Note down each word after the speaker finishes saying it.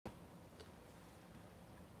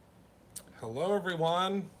Hello,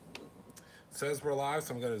 everyone. It says we're live,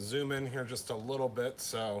 so I'm going to zoom in here just a little bit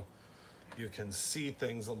so you can see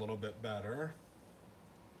things a little bit better.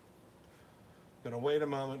 I'm going to wait a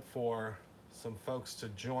moment for some folks to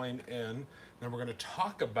join in. Then we're going to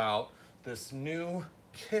talk about this new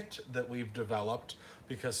kit that we've developed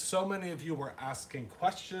because so many of you were asking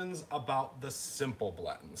questions about the simple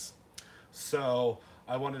blends. So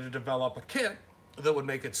I wanted to develop a kit that would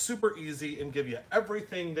make it super easy and give you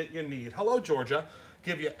everything that you need. Hello, Georgia.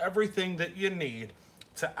 Give you everything that you need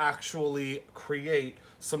to actually create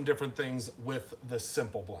some different things with the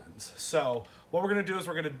simple blends. So what we're gonna do is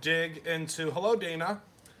we're gonna dig into, hello, Dana.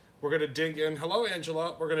 We're gonna dig in, hello,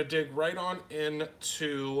 Angela. We're gonna dig right on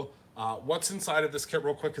into what's inside of this kit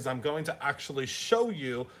real quick because I'm going to actually show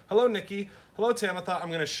you, hello, Nikki. Hello, Tamitha. I'm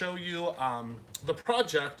going to show you the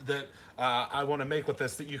project that I want to make with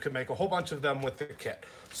this, that you can make a whole bunch of them with the kit.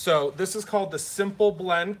 So this is called the Simple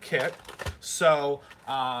Blend Kit. So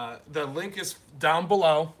the link is down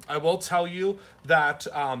below. I will tell you that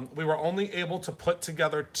we were only able to put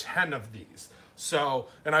together 10 of these. So,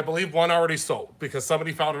 and I believe one already sold because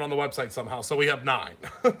somebody found it on the website somehow. So we have 9.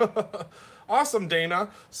 Awesome, Dana.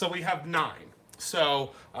 So we have 9.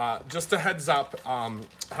 So just a heads up,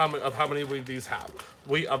 how many of these have.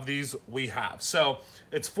 We have. So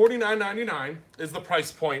it's $49.99 is the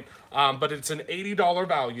price point, but it's an $80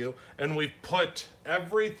 value, and we've put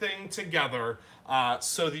everything together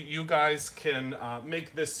so that you guys can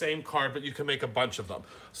make this same card, but you can make a bunch of them.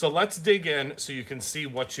 So let's dig in so you can see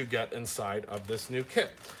what you get inside of this new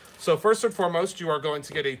kit. So first and foremost, you are going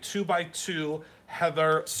to get a 2x2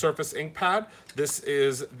 Heather Surface ink pad. This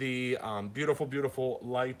is the beautiful, beautiful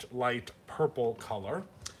light purple color.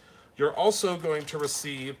 You're also going to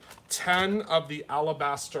receive 10 of the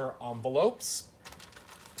alabaster envelopes.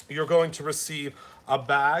 You're going to receive a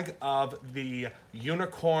bag of the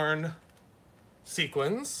unicorn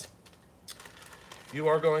sequins. You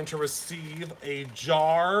are going to receive a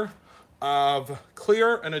jar of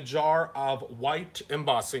clear and a jar of white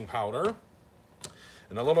embossing powder.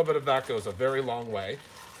 And a little bit of that goes a very long way.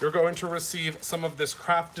 You're going to receive some of this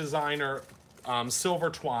Craft Designer silver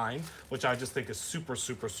twine, which I just think is super,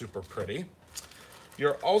 super, super pretty.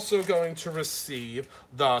 You're also going to receive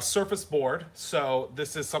the surface board. So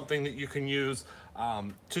this is something that you can use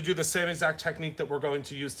to do the same exact technique that we're going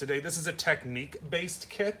to use today. This is a technique-based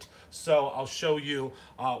kit, so I'll show you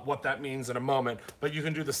what that means in a moment, but you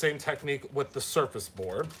can do the same technique with the surface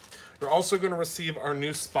board. You're also going to receive our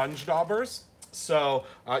new sponge daubers. So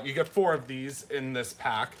you get 4 of these in this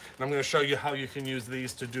pack, and I'm going to show you how you can use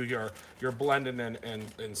these to do your blending and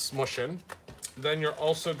smushing. Then you're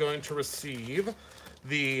also going to receive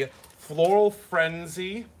the Floral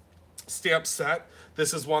Frenzy stamp set.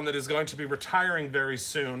 This is one that is going to be retiring very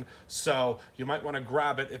soon, so you might want to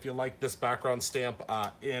grab it if you like this background stamp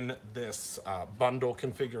in this bundle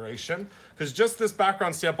configuration. Because just this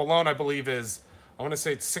background stamp alone, I believe is, I want to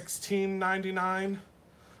say it's $16.99.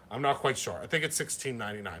 I'm not quite sure. I think it's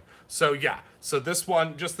 $16.99. So yeah, so this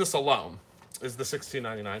one, just this alone, is the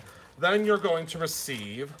 $16.99. Then you're going to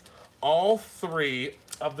receive all 3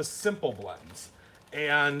 of the simple blends.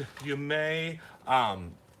 And you may have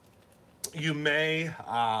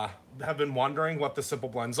been wondering what the simple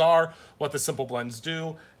blends are, what the simple blends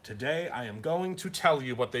do. Today, I am going to tell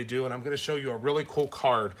you what they do, and I'm going to show you a really cool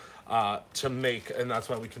card to make, and that's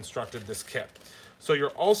why we constructed this kit. So you're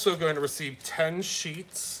also going to receive 10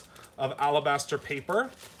 sheets of alabaster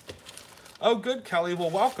paper. Oh, good, Kelly.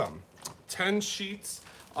 Well, welcome. 10 sheets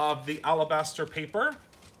of the alabaster paper.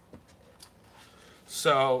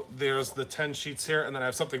 So there's the 10 sheets here, and then I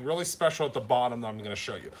have something really special at the bottom that I'm going to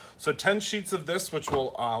show you. So 10 sheets of this, which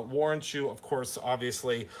will warrant you, of course,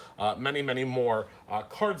 obviously, many, many more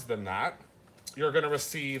cards than that. You're going to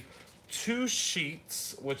receive 2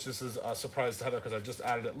 sheets, which this is a surprise to Heather because I just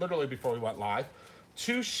added it literally before we went live.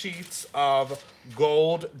 2 sheets of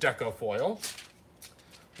gold deco foil,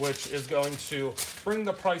 which is going to bring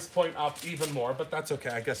the price point up even more, but that's okay.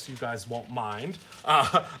 I guess you guys won't mind.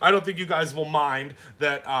 I don't think you guys will mind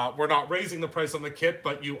that we're not raising the price on the kit,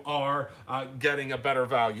 but you are getting a better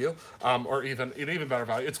value, or even better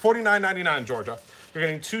value. It's $49.99, Georgia. You're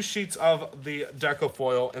getting 2 sheets of the deco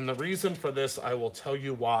foil, and the reason for this, I will tell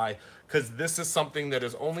you why, because this is something that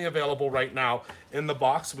is only available right now in the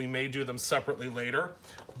box. We may do them separately later,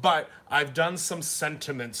 but I've done some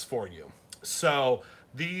sentiments for you. So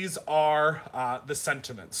these are the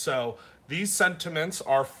sentiments. So these sentiments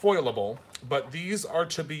are foilable, but these are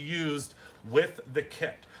to be used with the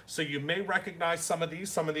kit. So you may recognize some of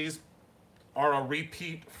these. Some of these are a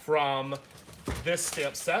repeat from this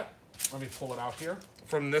stamp set. Let me pull it out here.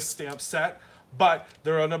 From this stamp set. but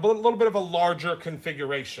they're in a little bit of a larger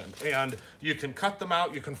configuration. And you can cut them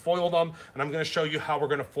out, you can foil them, and I'm going to show you how we're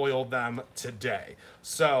going to foil them today.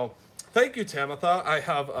 So thank you, Tamitha. I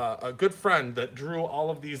have a good friend that drew all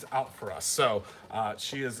of these out for us. So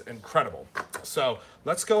she is incredible. So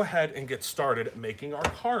let's go ahead and get started making our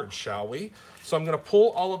cards, shall we? So I'm going to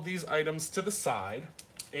pull all of these items to the side.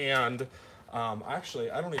 And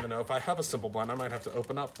actually, I don't even know if I have a simple blend. I might have to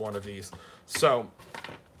open up one of these. So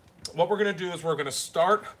what we're going to do is we're going to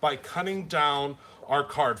start by cutting down our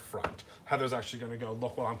card front. Heather's actually going to go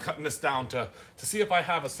look while I'm cutting this down to see if I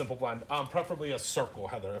have a simple blend, preferably a circle,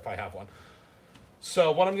 Heather, if I have one.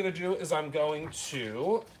 So what I'm going to do is I'm going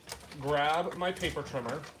to grab my paper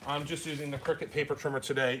trimmer. I'm just using the Cricut paper trimmer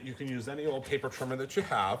today. You can use any old paper trimmer that you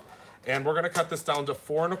have. And we're going to cut this down to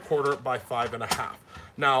 4 1/4 by 5 1/2.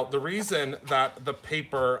 Now, the reason that the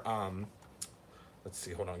paper, let's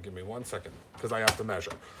see, hold on, give me 1 second, because I have to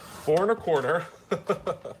measure. 4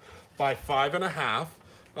 1/4 by 5 1/2.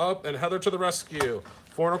 Oh, and Heather to the rescue.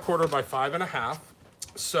 4 1/4 by 5 1/2.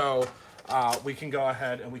 So we can go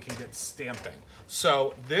ahead and we can get stamping.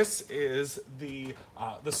 So this is the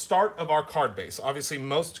start of our card base. Obviously,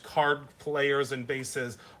 most card players and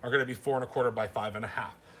bases are going to be 4 1/4 by 5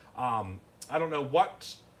 1/2. I don't know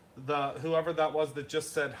what whoever that was that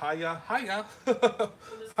just said hiya. Hiya.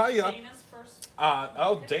 Dana's first.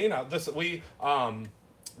 Oh, Dana. That's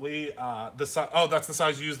the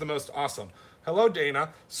size you use the most. Awesome. Hello,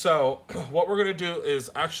 Dana. So what we're going to do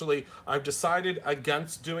is actually, I've decided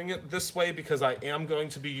against doing it this way because I am going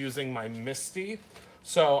to be using my MISTI.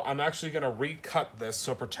 So I'm actually going to recut this.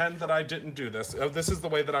 So pretend that I didn't do this. This is the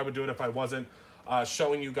way that I would do it if I wasn't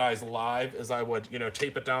showing you guys live, as I would,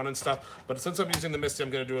 tape it down and stuff. But since I'm using the MISTI, I'm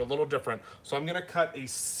going to do it a little different. So I'm going to cut a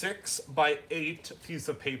 6 by 8 piece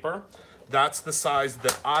of paper. That's the size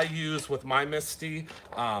that I use with my MISTI.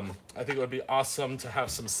 I think it would be awesome to have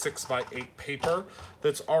some 6 by 8 paper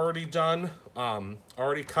that's already done,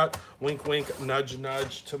 already cut. Wink, wink, nudge,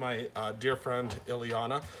 nudge to my dear friend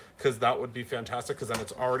Ileana, because that would be fantastic, because then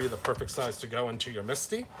it's already the perfect size to go into your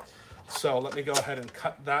MISTI. So let me go ahead and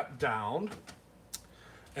cut that down.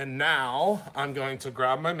 And now I'm going to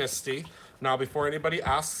grab my MISTI. Now, before anybody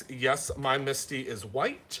asks, yes, my MISTI is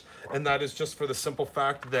white, and that is just for the simple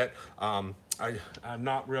fact that I'm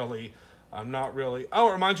not really, oh,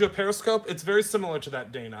 it reminds you of Periscope? It's very similar to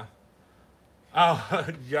that, Dana. Oh,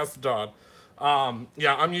 yes, Don.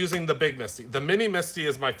 Yeah, I'm using the big MISTI. The mini MISTI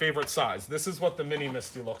is my favorite size. This is what the mini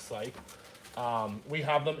MISTI looks like. We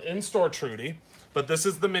have them in store, Trudy, but this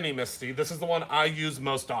is the mini MISTI. This is the one I use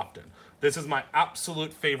most often. This is my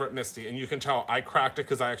absolute favorite MISTI, and you can tell I cracked it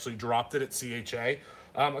because I actually dropped it at CHA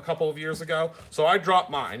a couple of years ago. So I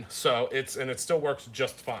dropped mine, so it still works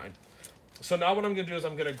just fine. So now what I'm going to do is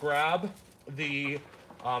I'm going to grab the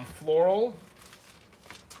floral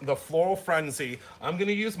frenzy. I'm going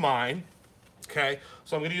to use mine. Okay,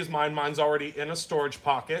 so I'm going to use mine. Mine's already in a storage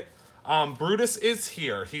pocket. Brutus is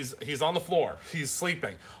here. He's on the floor. He's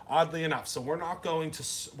sleeping. Oddly enough, so we're not going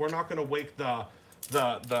to wake the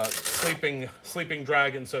sleeping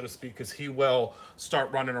dragon, so to speak, because he will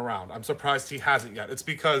start running around. I'm surprised he hasn't yet. It's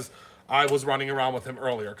because I was running around with him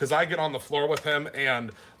earlier, because I get on the floor with him,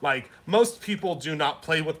 and like most people do not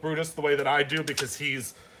play with Brutus the way that I do, because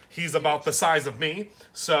he's about the size of me.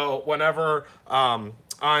 So whenever I'm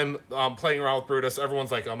playing around with Brutus,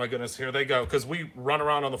 everyone's like, oh my goodness, here they go, because we run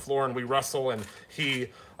around on the floor and we wrestle, and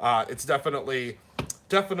it's definitely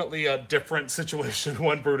a different situation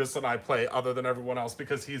when Brutus and I play, other than everyone else,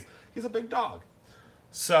 because he's a big dog.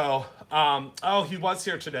 So, oh, he was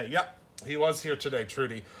here today. Yep, he was here today,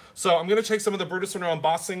 Trudy. So I'm going to take some of the Brutus Monroe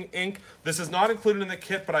embossing ink. This is not included in the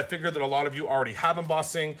kit, but I figured that a lot of you already have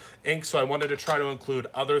embossing ink, so I wanted to try to include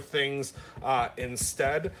other things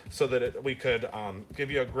instead, so that we could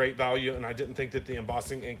give you a great value. And I didn't think that the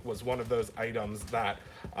embossing ink was one of those items that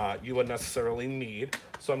you would necessarily need.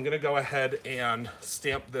 So I'm going to go ahead and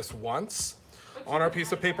stamp this once on our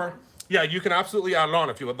piece of paper. Yeah, you can absolutely add it on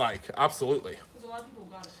if you would like. Absolutely. Because a lot of people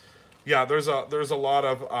got it. Yeah, there's a lot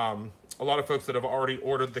of folks that have already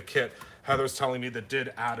ordered the kit. Heather's telling me that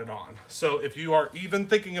did add it on. So if you are even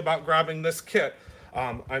thinking about grabbing this kit,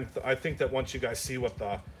 I think that once you guys see what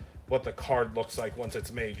the card looks like once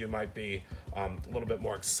it's made, you might be a little bit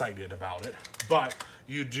more excited about it. But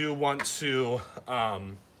you do want to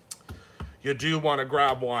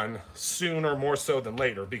grab one sooner more so than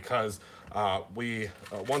later, because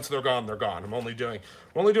once they're gone, they're gone. I'm only doing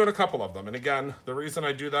a couple of them. And again, the reason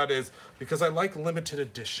I do that is because I like limited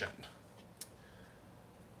edition.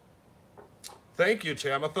 Thank you,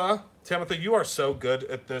 Tamitha. Tamitha, you are so good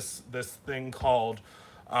at this thing called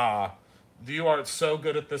You are so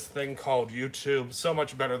good at this thing called YouTube, so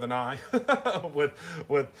much better than I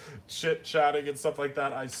with chit chatting and stuff like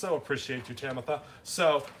that. I so appreciate you, Tamitha.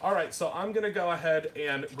 So, all right, so I'm gonna go ahead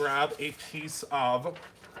and grab a piece of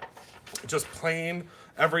just plain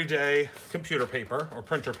everyday computer paper or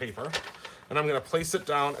printer paper, and I'm gonna place it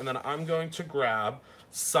down, and then I'm going to grab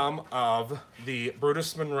some of the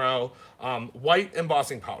Brutus Monroe white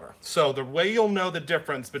embossing powder. So the way you'll know the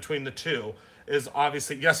difference between the two is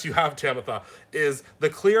obviously, yes, you have, Tamitha, is the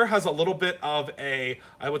clear has a little bit of I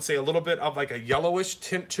would say a little bit of like a yellowish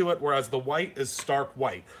tint to it, whereas the white is stark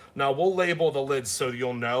white. Now we'll label the lids so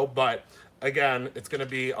you'll know, but again, it's gonna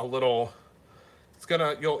be a little,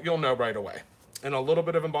 you'll know right away. And a little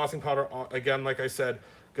bit of embossing powder, again, like I said,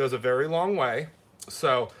 goes a very long way.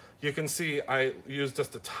 So you can see I used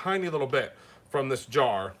just a tiny little bit from this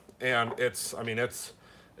jar, and it's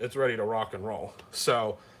ready to rock and roll.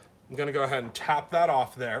 So I'm gonna go ahead and tap that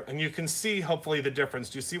off there, and you can see hopefully the difference.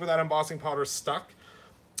 Do you see where that embossing powder is stuck?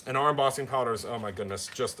 And our embossing powders, oh my goodness,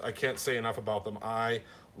 I can't say enough about them. I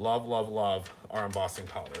love, love, love our embossing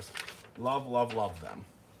powders. Love, love, love them.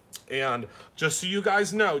 And just so you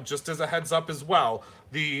guys know, just as a heads up as well,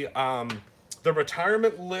 the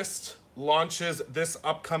retirement list launches this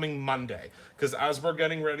upcoming Monday, because as we're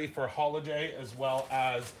getting ready for holiday as well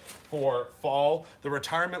as for fall, the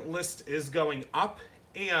retirement list is going up.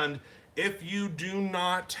 And if you do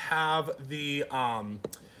not have the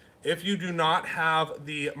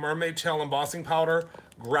mermaid tail embossing powder,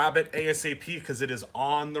 grab it ASAP, because it is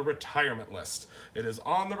on the retirement list. It is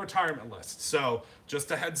on the retirement list. So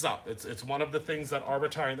just a heads up, it's one of the things that are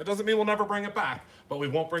retiring. That doesn't mean we'll never bring it back, but we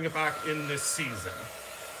won't bring it back in this season.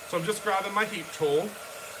 So I'm just grabbing my heat tool,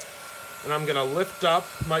 and I'm gonna lift up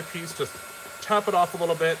my piece, just tap it off a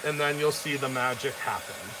little bit, and then you'll see the magic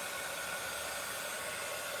happen.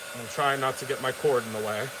 I'm trying not to get my cord in the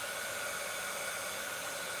way.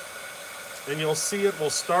 And you'll see it will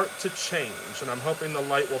start to change, and I'm hoping the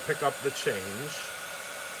light will pick up the change.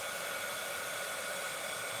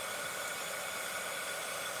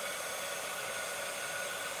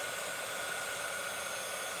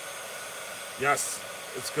 Yes,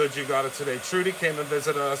 it's good you got it today. Trudy came and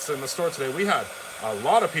visited us in the store today. We had a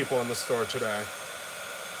lot of people in the store today.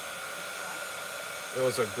 It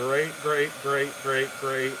was a great, great, great, great,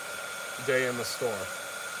 great day in the store.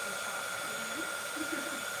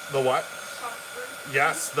 The what?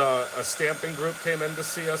 Yes, a stamping group came in to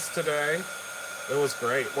see us today. It was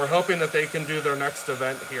great. We're hoping that they can do their next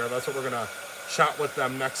event here. That's what we're going to chat with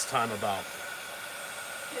them next time about.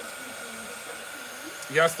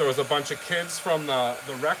 Yes, there was a bunch of kids from the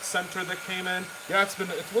rec center that came in. Yeah,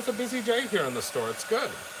 it was a busy day here in the store. It's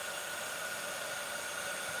good.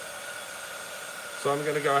 So I'm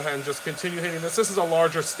going to go ahead and just continue hitting this. This is a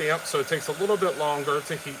larger stamp, so it takes a little bit longer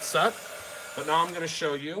to heat set. But now I'm going to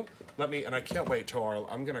show you. And I can't wait till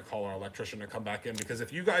I'm going to call our electrician to come back in, because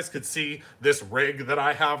if you guys could see this rig that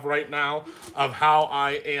I have right now of how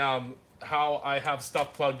I have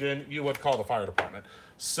stuff plugged in, you would call the fire department.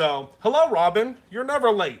 So, hello, Robin. You're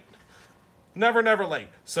never late. Never, never late.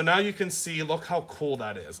 So now you can see, look how cool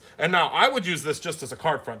that is. And now I would use this just as a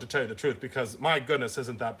card front, to tell you the truth, because my goodness,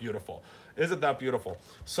 isn't that beautiful? Isn't that beautiful?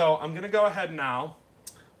 So I'm going to go ahead now.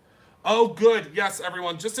 Oh, good. Yes,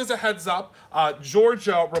 everyone. Just as a heads up,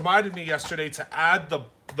 Georgia reminded me yesterday to add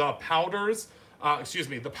the powders,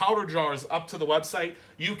 the powder jars up to the website.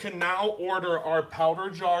 You can now order our powder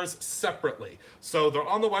jars separately. So they're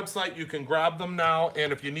on the website. You can grab them now.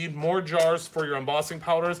 And if you need more jars for your embossing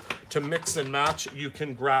powders to mix and match, you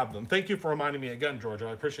can grab them. Thank you for reminding me again, Georgia.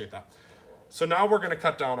 I appreciate that. So now we're going to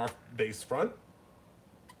cut down our base front.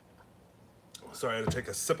 Sorry, I had to take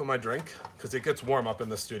a sip of my drink because it gets warm up in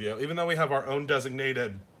the studio. Even though we have our own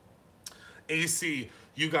designated AC,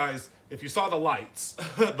 you guys, if you saw the lights,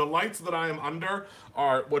 the lights that I am under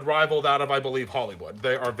would rival that of, I believe, Hollywood.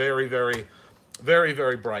 They are very, very, very,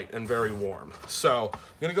 very bright and very warm. So I'm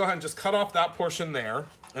going to go ahead and just cut off that portion there.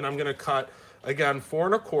 And I'm going to cut, again,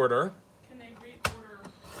 4 1/4. Can they reorder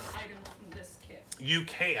items from this kit? You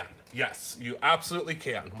can. Yes, you absolutely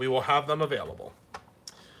can. We will have them available.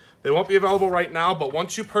 They won't be available right now, but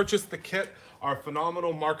once you purchase the kit, our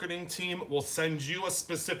phenomenal marketing team will send you a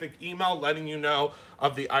specific email letting you know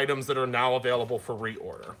of the items that are now available for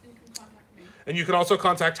reorder. You can contact me. And you can also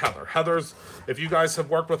contact Heather. If you guys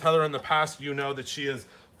have worked with Heather in the past, you know that she is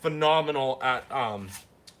phenomenal at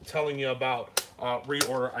telling you about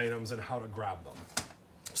reorder items and how to grab them.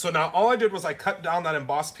 So now all I did was I cut down that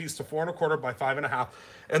embossed piece to 4 1/4 by 5 1/2.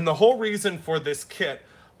 And the whole reason for this kit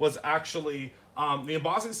was actually the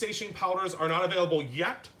embossing station powders are not available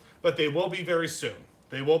yet, but they will be very soon.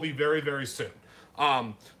 They will be very, very soon.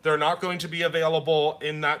 They're not going to be available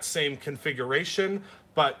in that same configuration,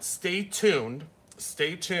 but stay tuned.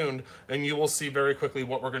 Stay tuned, and you will see very quickly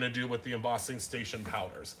what we're going to do with the embossing station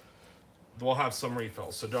powders. We'll have some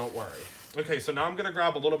refills, so don't worry. Okay, so now I'm going to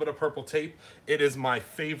grab a little bit of purple tape. It is my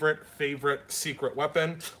favorite secret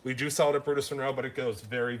weapon. We do sell it at Brutus Monroe, but it goes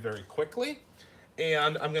very, very quickly.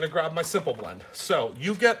 And I'm going to grab my Simple Blend. So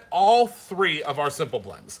you get all 3 of our Simple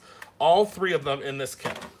Blends. All 3 of them in this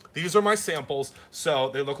kit. These are my samples, so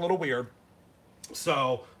they look a little weird.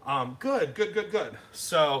 So, good.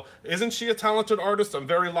 So, isn't she a talented artist? I'm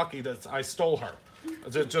very lucky that I stole her.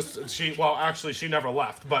 Well, actually, she never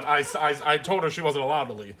left, but I told her she wasn't allowed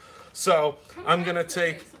to leave. So, I'm going to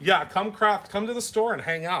take, come to the store and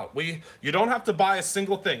hang out. You don't have to buy a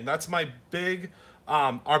single thing. That's my big,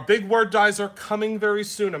 our big word dyes are coming very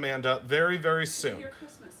soon, Amanda. Very, very soon. Your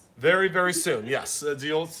Christmas. Very, very soon, yes.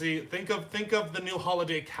 You'll see, think of the new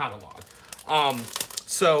holiday catalog.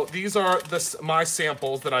 So these are my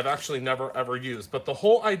samples that I've actually never ever used. But the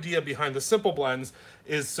whole idea behind the Simple Blends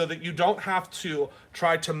is so that you don't have to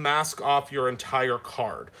try to mask off your entire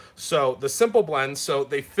card. So the Simple Blends, so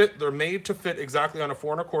they're made to fit exactly on a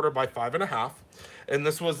 4 1/4 by 5 1/2. And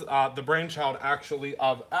this was the brainchild actually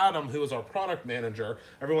of Adam, who is our product manager.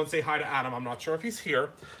 Everyone say hi to Adam. I'm not sure if he's here.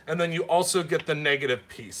 And then you also get the negative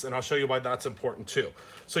piece, and I'll show you why that's important too.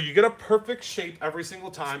 So you get a perfect shape every single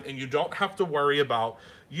time, and you don't have to worry about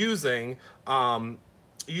using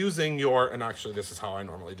your, and actually this is how I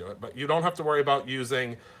normally do it, but you don't have to worry about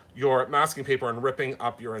using your masking paper and ripping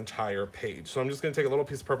up your entire page. So I'm just going to take a little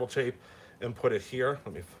piece of purple tape and put it here.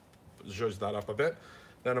 Let me zhuzh that up a bit.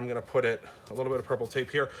 Then I'm going to put a little bit of purple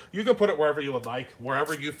tape here. You can put it wherever you would like,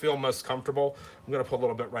 wherever you feel most comfortable. I'm going to put a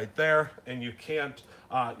little bit right there, and you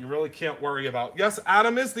really can't worry about, yes,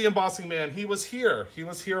 Adam is the embossing man. He was here. He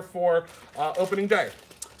was here for opening day.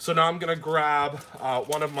 So now I'm going to grab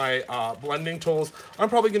one of my blending tools. I'm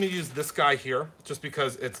probably going to use this guy here, just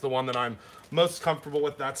because it's the one that I'm most comfortable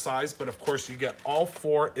with that size. But of course, you get all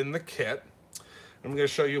 4 in the kit. I'm going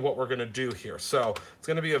to show you what we're going to do here. So it's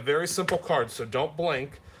going to be a very simple card, so don't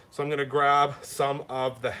blink. So I'm going to grab some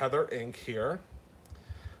of the Heather ink here.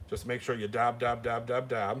 Just make sure you dab, dab, dab, dab,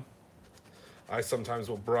 dab. I sometimes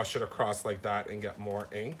will brush it across like that and get more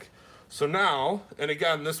ink. So now, and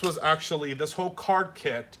again, this whole card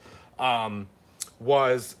kit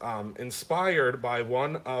was inspired by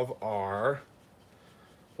one of our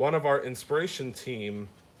inspiration team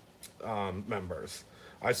members.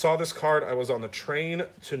 I saw this card, I was on the train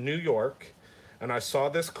to New York, and I saw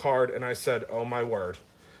this card and I said, oh my word,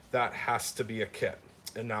 that has to be a kit.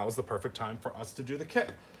 And now is the perfect time for us to do the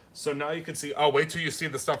kit. So now you can see, wait till you see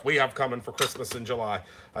the stuff we have coming for Christmas in July.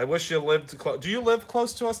 I wish you lived close. Do you live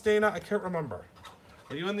close to us, Dana? I can't remember.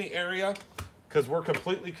 Are you in the area? Because we're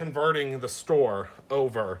completely converting the store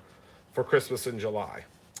over for Christmas in July.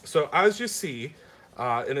 So as you see,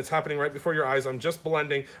 and it's happening right before your eyes, I'm just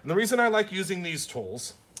blending. And the reason I like using these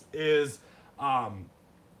tools is I'm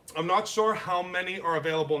not sure how many are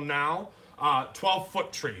available now.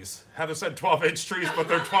 12-foot trees. Heather said 12-inch trees, but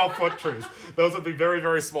they're 12-foot trees. Those would be very,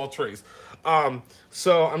 very small trees.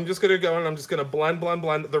 So I'm just going to go and I'm just going to blend, blend,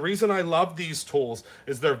 blend. The reason I love these tools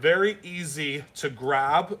is they're very easy to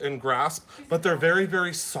grab and grasp, but they're very,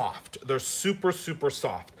 very soft. They're super, super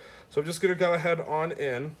soft. So I'm just going to go ahead on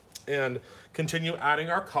in and continue adding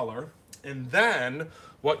our color. And then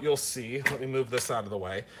what you'll see, let me move this out of the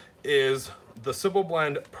way, is the Simple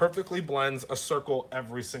Blend perfectly blends a circle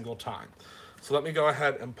every single time. So let me go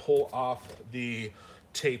ahead and pull off the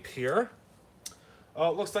tape here.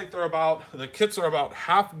 Oh, it looks like the kits are about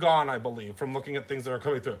half gone, I believe, from looking at things that are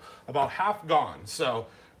coming through. About half gone. So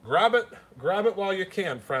grab it while you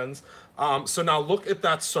can, friends. So now look at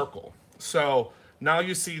that circle. So now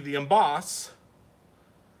you see the emboss.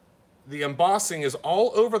 The embossing is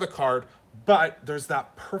all over the card, but there's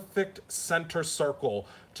that perfect center circle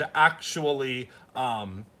to actually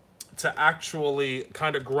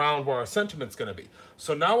kind of ground where our sentiment's going to be.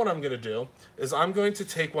 So now what I'm going to do is I'm going to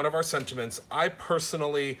take one of our sentiments. I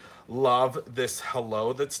personally love this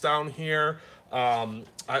hello that's down here. I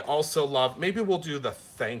also love, maybe we'll do the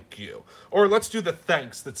thank you, or let's do the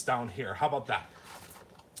thanks that's down here. How about that?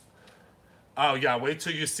 Oh yeah, wait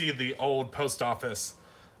till you see the old post office.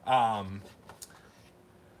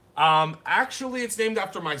 Actually, it's named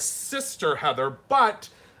after my sister, Heather, but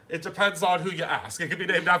It depends on who you ask. It could be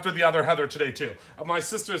named after the other Heather today too. My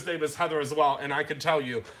sister's name is Heather as well, and I can tell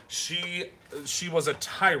you, she was a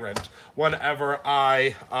tyrant whenever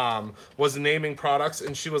I was naming products,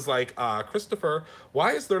 and she was like, Christopher,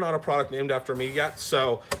 why is there not a product named after me yet?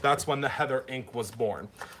 So that's when the Heather Inc. was born.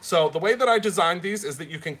 So the way that I designed these is that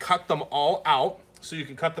you can cut them all out. So you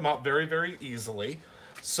can cut them out very, very easily.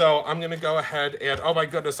 So I'm gonna go ahead and, oh my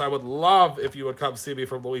goodness, I would love if you would come see me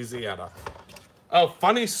from Louisiana. Oh,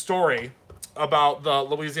 funny story about the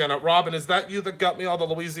Louisiana. Robin, is that you that got me all the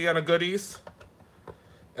Louisiana goodies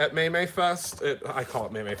at May May Fest? I call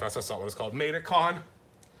it May May Fest. That's not what it's called. MadeItCon.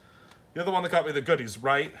 You're the one that got me the goodies,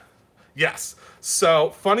 right? Yes.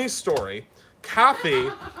 So, funny story.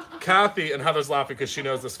 Kathy, and Heather's laughing because she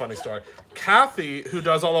knows this funny story. Kathy, who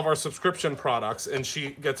does all of our subscription products, and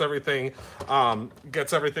she gets everything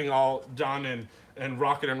all done and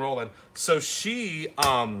rocking and rolling. So she,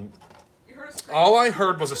 all I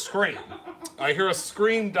heard was a scream. I hear a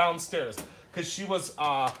scream downstairs because she was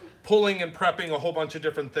pulling and prepping a whole bunch of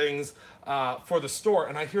different things for the store,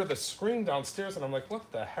 and I hear the scream downstairs, and I'm like,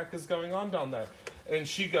 what the heck is going on down there? And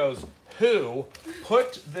she goes, who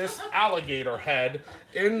put this alligator head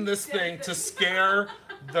in this thing to scare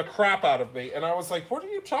the crap out of me? And I was like, what are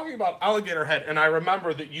you talking about, alligator head? And I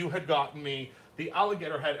remember that you had gotten me the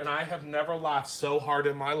alligator head, and I have never laughed so hard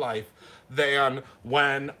in my life than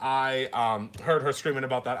when I heard her screaming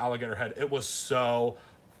about that alligator head. It was so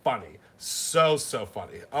funny. So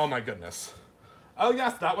funny. Oh my goodness. Oh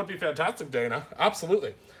yes, that would be fantastic, Dana.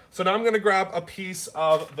 Absolutely. So now I'm gonna grab a piece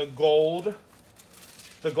of the gold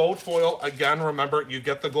foil. Again, remember, you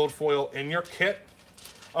get the gold foil in your kit.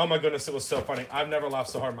 Oh my goodness, it was so funny. I've never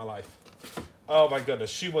laughed so hard in my life. Oh my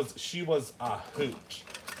goodness, she was a hoot.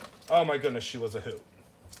 Oh my goodness, she was a hoot.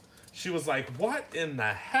 She was like, what in the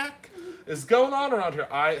heck is going on around here?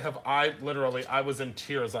 I was in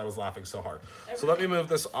tears. I was laughing so hard. So let me move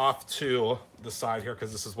this off to the side here,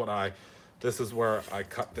 because this is where I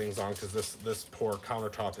cut things on, because this poor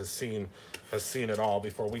countertop has seen it all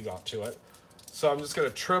before we got to it. So I'm just gonna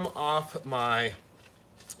trim that off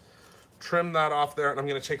there, and I'm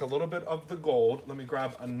gonna take a little bit of the gold. Let me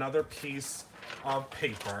grab another piece of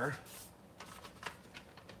paper.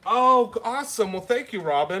 Oh, awesome. Well, thank you,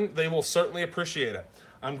 Robin. They will certainly appreciate it.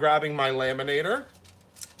 I'm grabbing my laminator.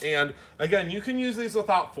 And again, you can use these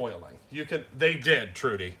without foiling. They did,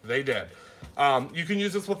 Trudy. They did. You can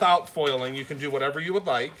use this without foiling. You can do whatever you would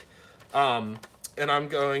like. And I'm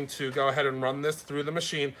going to go ahead and run this through the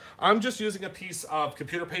machine. I'm just using a piece of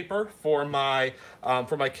computer paper for my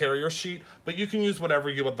carrier sheet, but you can use whatever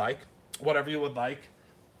you would like. Whatever you would like.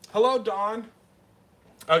 Hello, Dawn.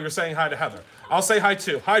 Oh, you're saying hi to Heather. I'll say hi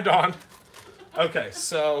too. Hi, Dawn. Okay,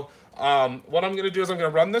 so what I'm going to do is I'm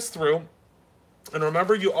going to run this through. And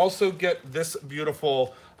remember, you also get this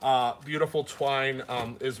beautiful twine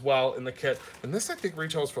as well in the kit. And this, I think,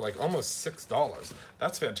 retails for like almost $6.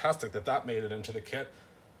 That's fantastic that made it into the kit.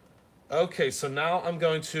 Okay, so now I'm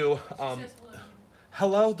going to...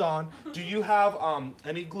 hello, Dawn. Do you have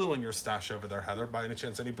any glue in your stash over there, Heather? By any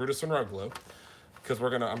chance, any Brutus Monroe glue? Because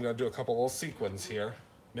I'm gonna do a couple little sequins here.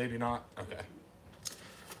 Maybe not. Okay.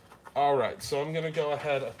 All right. So I'm gonna go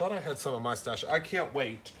ahead. I thought I had some of my stash. I can't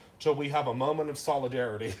wait till we have a moment of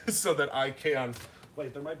solidarity so that I can.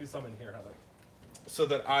 Wait, there might be some in here, Heather. So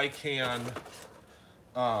that I can.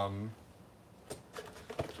 Nope.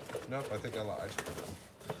 I think I lied.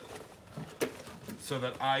 So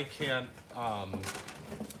that I can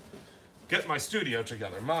get my studio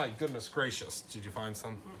together. My goodness gracious. Did you find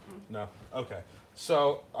some? No. Okay.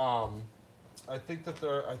 So, I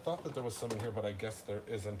thought that there was some in here, but I guess there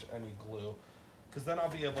isn't any glue. Because then I'll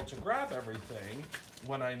be able to grab everything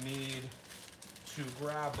when I need to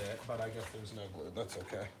grab it, but I guess there's no glue. That's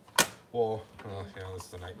okay. Well, yeah, this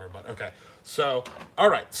is a nightmare, but okay. So, all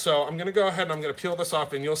right. So I'm going to go ahead and I'm going to peel this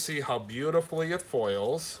off, and you'll see how beautifully it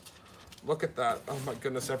foils. Look at that. Oh, my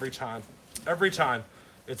goodness, every time. Every time.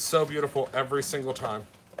 It's so beautiful every single time.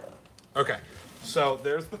 Okay. So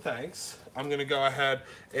there's the thanks. I'm going to go ahead,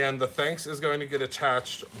 and the thanks is going to get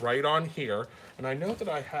attached right on here. And I know that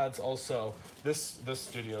I had also, this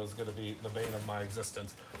studio is going to be the bane of my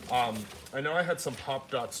existence. I know I had some Pop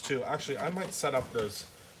Dots too. Actually, I might set up those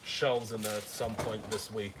shelves in there at some point this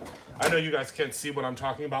week. I know you guys can't see what I'm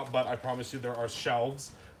talking about, but I promise you there are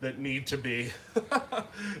shelves that need to be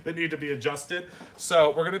that need to be adjusted.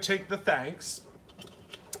 So we're going to take the thanks,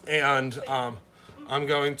 and I'm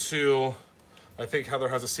going to. I think Heather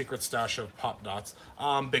has a secret stash of Pop Dots.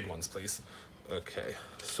 Big ones, please. Okay,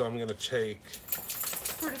 so I'm gonna take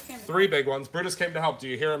 3 big ones. Brutus came to help. Do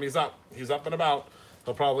you hear him? He's up. He's up and about.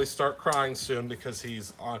 He'll probably start crying soon because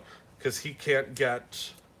he can't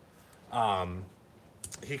get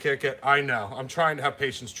He can't get, I know, I'm trying to have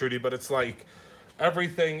patience, Trudy, but it's like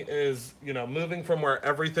everything is, you know, moving from where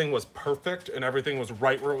everything was perfect and everything was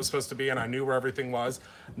right where it was supposed to be and I knew where everything was,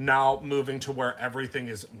 now moving to where everything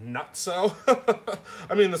is nutso.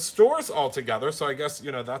 I mean, the store's all together, so I guess,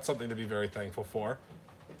 you know, that's something to be very thankful for.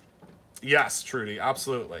 Yes, Trudy,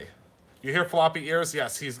 absolutely. You hear floppy ears?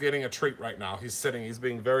 Yes, he's getting a treat right now. He's sitting, he's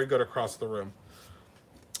being very good across the room.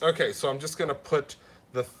 Okay, so I'm just gonna put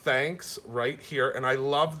the thanks right here, and I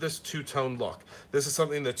love this two-tone look. This is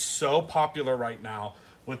something that's so popular right now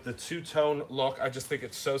with the two-tone look. I just think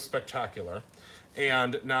it's so spectacular.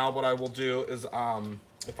 And now what I will do is,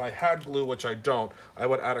 if I had glue, which I don't, I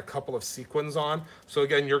would add a couple of sequins on. So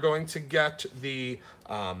again, you're going to get the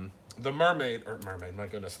mermaid, my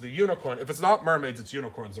goodness, the unicorn. If it's not mermaids, it's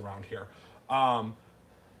unicorns around here.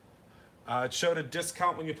 It showed a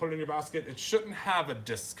discount when you put it in your basket. It shouldn't have a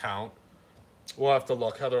discount. We'll have to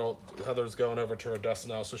look. Heather's going over to her desk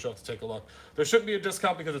now, so she'll have to take a look. There shouldn't be a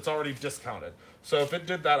discount because it's already discounted. So if it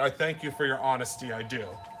did that, I thank you for your honesty. I do.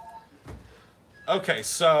 Okay,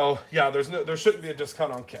 so yeah, there shouldn't be a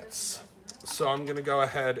discount on kits. So I'm gonna go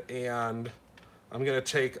ahead and I'm gonna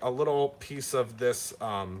take a little piece of this.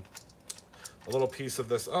 Oh,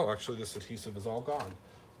 actually, this adhesive is all gone.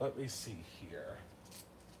 Let me see here.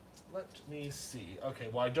 Let me see. Okay,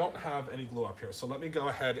 well, I don't have any glue up here, so let me go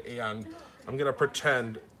ahead and I'm gonna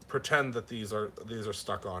pretend that these are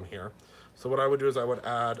stuck on here. So what I would do is I would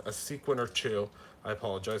add a sequin or two. I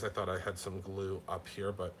apologize, I thought I had some glue up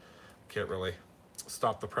here, but can't really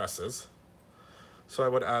stop the presses. So I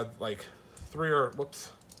would add like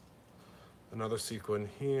another sequin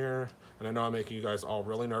here. And I know I'm making you guys all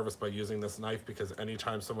really nervous by using this knife because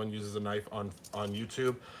anytime someone uses a knife on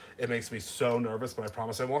YouTube, it makes me so nervous, but I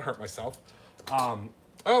promise I won't hurt myself.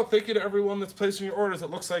 Oh, thank you to everyone that's placing your orders. It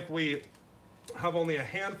looks like we have only a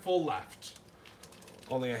handful left.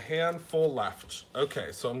 Only a handful left.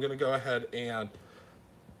 Okay, so I'm gonna go ahead and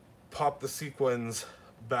pop the sequins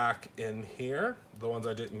back in here, the ones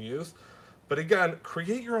I didn't use. But again,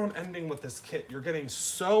 create your own ending with this kit. You're getting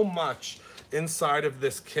so much inside of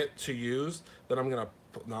this kit to use that I'm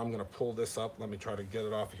gonna pull this up. Let me try to get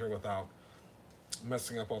it off here without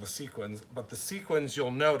messing up all the sequins. But the sequins,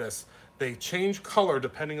 you'll notice, they change color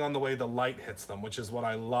depending on the way the light hits them, which is what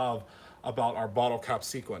I love about our bottle cap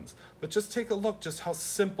sequins. But just take a look just how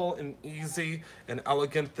simple and easy and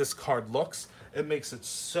elegant this card looks. It makes it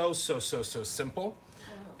so simple.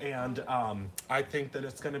 And I think that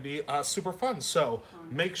it's going to be super fun. So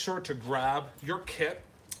make sure to grab your kit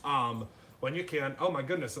when you can. Oh my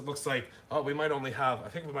goodness, it looks like, I think we might only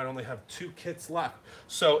have 2 kits left.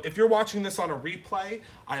 So if you're watching this on a replay,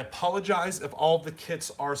 I apologize if all of the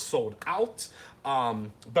kits are sold out.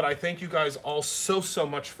 But I thank you guys all so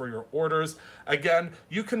much for your orders. Again,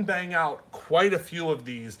 you can bang out quite a few of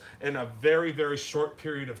these in a very short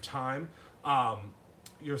period of time.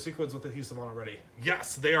 Your sequins with adhesive on already.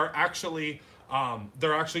 Yes, they are actually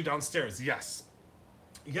they're actually downstairs. Yes,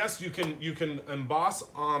 you can emboss.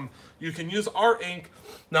 You can use our ink.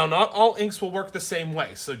 Now, not all inks will work the same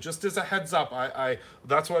way. So just as a heads up,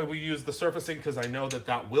 that's why we use the surface ink, because I know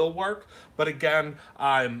that will work. But again,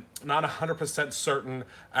 I'm not 100% certain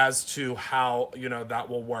as to how that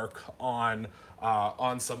will work on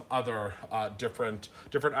some other different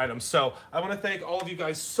items. So I want to thank all of you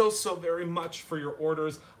guys so very much for your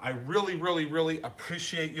orders. I really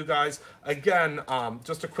appreciate you guys. Again,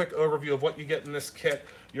 just a quick overview of what you get in this kit.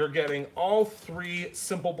 You're getting all 3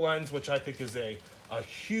 simple blends, which I think is a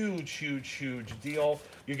huge deal.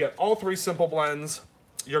 You get all 3 simple blends.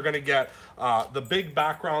 You're going to get the big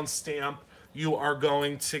background stamp. You are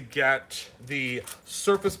going to get the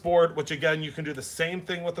surface board, which again, you can do the same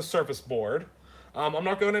thing with the surface board. I'm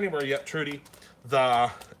not going anywhere yet, Trudy.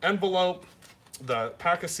 The envelope, the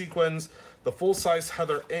pack of sequins, the full-size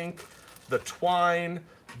Heather ink, the twine,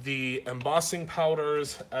 the embossing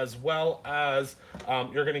powders, as well as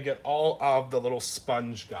you're going to get all of the little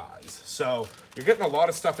sponge guys. So you're getting a lot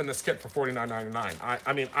of stuff in this kit for $49.99.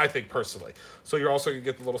 I mean, I think personally. So you're also going to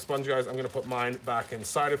get the little sponge guys. I'm going to put mine back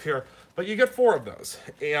inside of here. But you get 4 of those.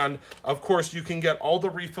 And, of course, you can get all the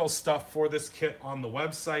refill stuff for this kit on the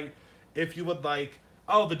website. If you would like,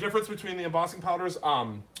 the difference between the embossing powders,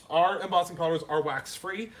 our embossing powders are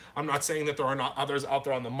wax-free. I'm not saying that there are not others out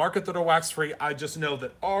there on the market that are wax-free. I just know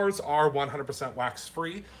that ours are 100%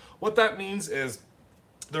 wax-free. What that means is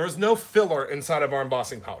there is no filler inside of our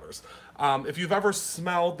embossing powders. If you've ever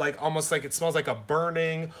smelled almost like it smells like a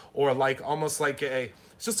burning, or almost like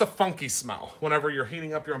it's just a funky smell whenever you're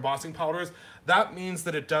heating up your embossing powders. That means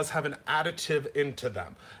that it does have an additive into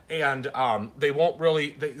them, and they won't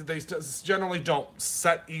really, they generally don't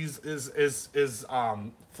set is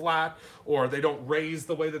flat, or they don't raise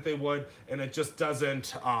the way that they would, and it just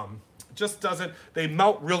doesn't they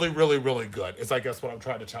melt really, really, really good, is I guess what I'm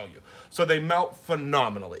trying to tell you. So they melt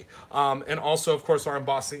phenomenally. And also, of course, our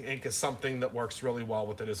embossing ink is something that works really well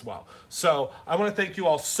with it as well. So I want to thank you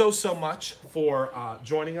all so much for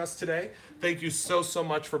joining us today. Thank you so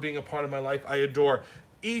much for being a part of my life. I adore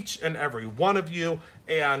each and every one of you,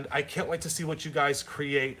 and I can't wait to see what you guys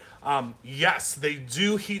create. Yes, they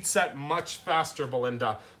do heat set much faster,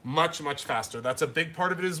 Belinda, much faster. That's a big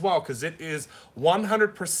part of it as well, because it is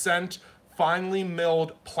 100% finely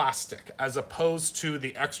milled plastic as opposed to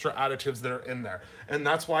the extra additives that are in there, and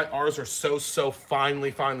that's why ours are so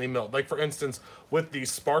finely milled. Like, for instance, with the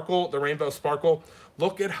sparkle, the rainbow sparkle,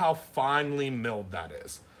 look at how finely milled that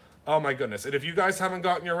is. Oh my goodness. And if you guys haven't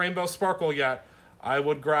gotten your rainbow sparkle yet, I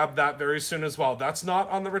would grab that very soon as well. That's not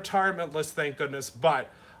on the retirement list, thank goodness,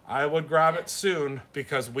 but I would grab it soon,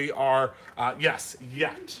 because we are, yes,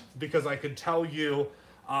 yet. Because I can tell you,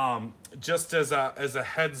 just as a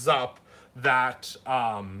heads up, that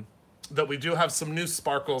that we do have some new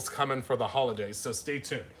sparkles coming for the holidays, so stay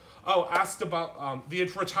tuned. Oh, asked about the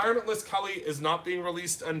retirement list, Kelly, is not being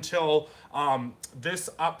released until this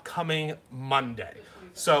upcoming Monday.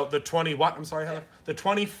 So the 20 what? I'm sorry, Heather. The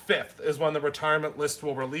 25th is when the retirement list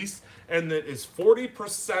will release, and it is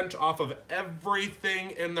 40% off of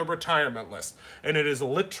everything in the retirement list. And it is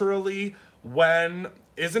literally when,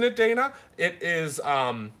 isn't it, Dana? It is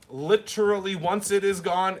literally, once it is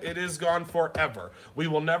gone forever. We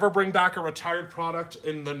will never bring back a retired product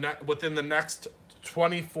in the within the next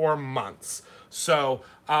 24 months. So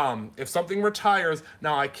if something retires,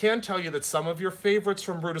 now I can tell you that some of your favorites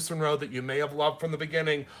from Brutus Monroe that you may have loved from the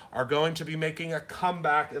beginning are going to be making a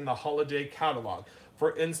comeback in the holiday catalog.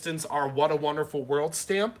 For instance, our What a Wonderful World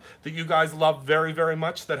stamp that you guys loved very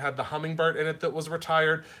much, that had the hummingbird in it that was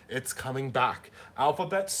retired, it's coming back.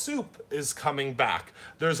 Alphabet Soup is coming back.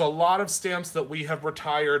 There's a lot of stamps that we have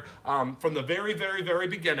retired from the very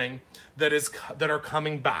beginning that are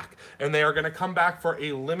coming back, and they are going to come back for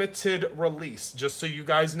a limited release, just so you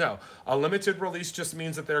guys know. A limited release just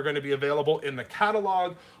means that they're going to be available in the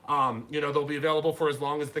catalog. You know, they'll be available for as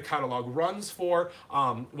long as the catalog runs for,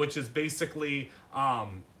 which is basically,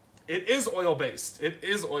 it is oil-based. It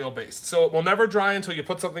is oil-based. So it will never dry until you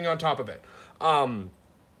put something on top of it.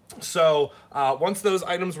 So once those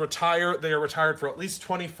items retire, they are retired for at least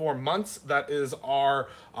 24 months. That is our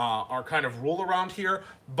kind of rule around here,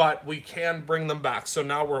 but we can bring them back. So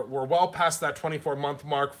now we're well past that 24-month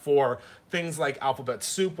mark for things like Alphabet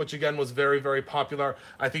Soup, which again was very popular.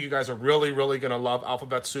 I think you guys are really going to love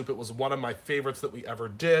Alphabet Soup. It was one of my favorites that we ever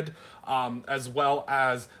did, as well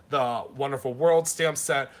as the Wonderful World stamp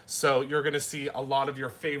set. So you're going to see a lot of your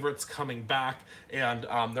favorites coming back, and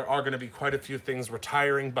there are going to be quite a few things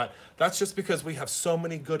retiring, but that's just because we have so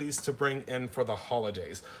many goodies to bring in for the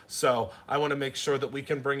holidays. So I want to make sure that we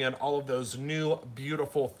can bring in all of those new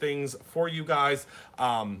beautiful things for you guys,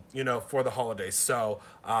 you know, for the holidays. So,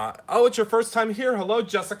 oh, it's your first time here. Hello,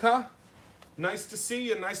 Jessica. Nice to see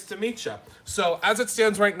you. Nice to meet you. So as it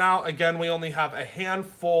stands right now, again, we only have a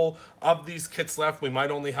handful of these kits left. We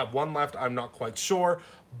might only have one left. I'm not quite sure.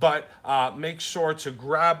 But make sure to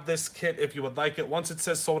grab this kit if you would like it. Once it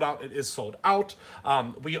says sold out, it is sold out.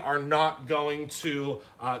 We are not going to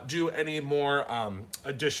do any more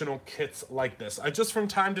additional kits like this. I just from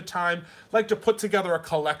time to time like to put together a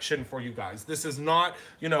collection for you guys. This is not,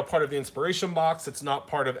 you know, part of the inspiration box. It's not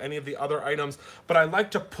part of any of the other items, but I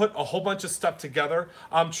like to put a whole bunch of stuff together.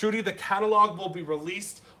 Trudy, the catalog will be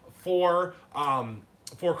released for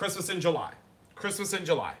Christmas in July. Christmas in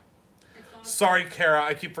July. Sorry, Kara,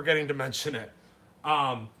 I keep forgetting to mention it.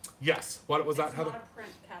 Yes, what was that, Heather? It's not a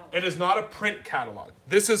print catalog. It is not a print catalog.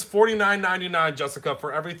 This is $49.99, Jessica,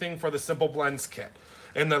 for everything for the Simple Blends kit.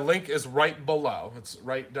 And the link is right below. It's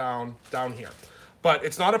right down here. But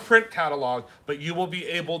it's not a print catalog, but you will be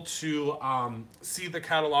able to see the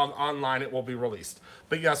catalog online. It will be released.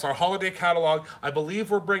 But yes, our holiday catalog, I believe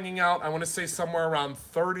we're bringing out, I want to say somewhere around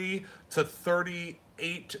 30 to 38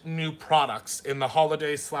 new products in the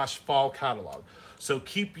holiday/fall catalog. So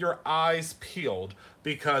keep your eyes peeled,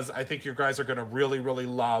 because I think you guys are going to really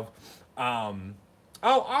love. Oh,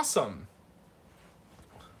 awesome.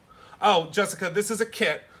 Oh, Jessica, this is a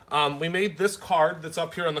kit. We made this card that's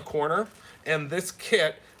up here in the corner, and this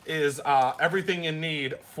kit is everything you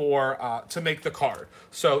need for to make the card.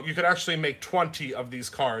 So you could actually make 20 of these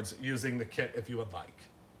cards using the kit if you would like.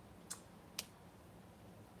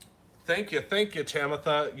 Thank you,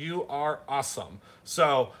 Tamitha. You are awesome.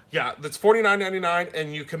 So yeah, that's $49.99,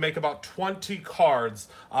 and you can make about 20 cards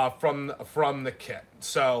from the kit.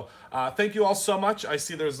 So thank you all so much. I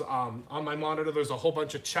see there's on my monitor there's a whole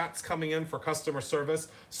bunch of chats coming in for customer service.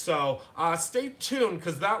 So stay tuned,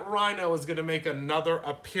 because that rhino is going to make another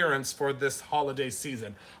appearance for this holiday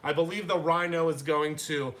season. I believe the rhino is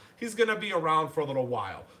he's going to be around for a little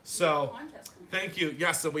while. So. Thank you.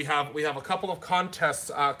 Yes, and we have a couple of contests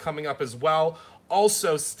coming up as well.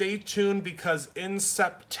 Also, stay tuned, because in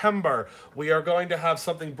September we are going to have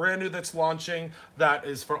something brand new that's launching that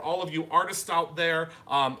is for all of you artists out there.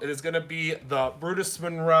 It is going to be the Brutus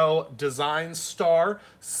Monroe Design Star,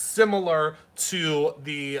 similar to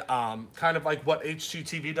the kind of like what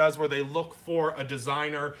HGTV does, where they look for a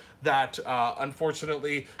designer that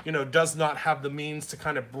unfortunately, does not have the means to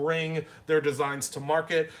kind of bring their designs to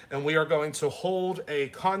market. And we are going to hold a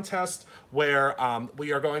contest where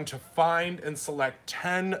we are going to find and select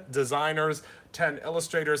 10 designers, 10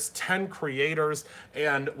 illustrators, 10 creators,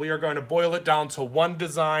 and we are going to boil it down to one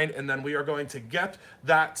design, and then we are going to get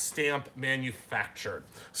that stamp manufactured.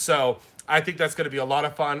 So I think that's going to be a lot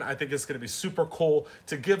of fun. I think it's going to be super cool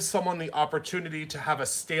to give someone the opportunity to have a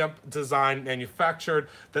stamp design manufactured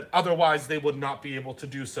that otherwise they would not be able to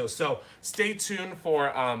do so. So stay tuned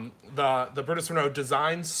for the Brutus Monroe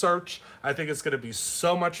Design Search. I think it's going to be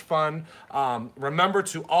so much fun. Remember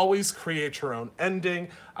to always create your own ending.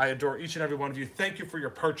 I adore each and every one of you. Thank you for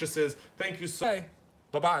your purchases. Thank you so much.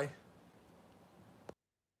 Bye-bye.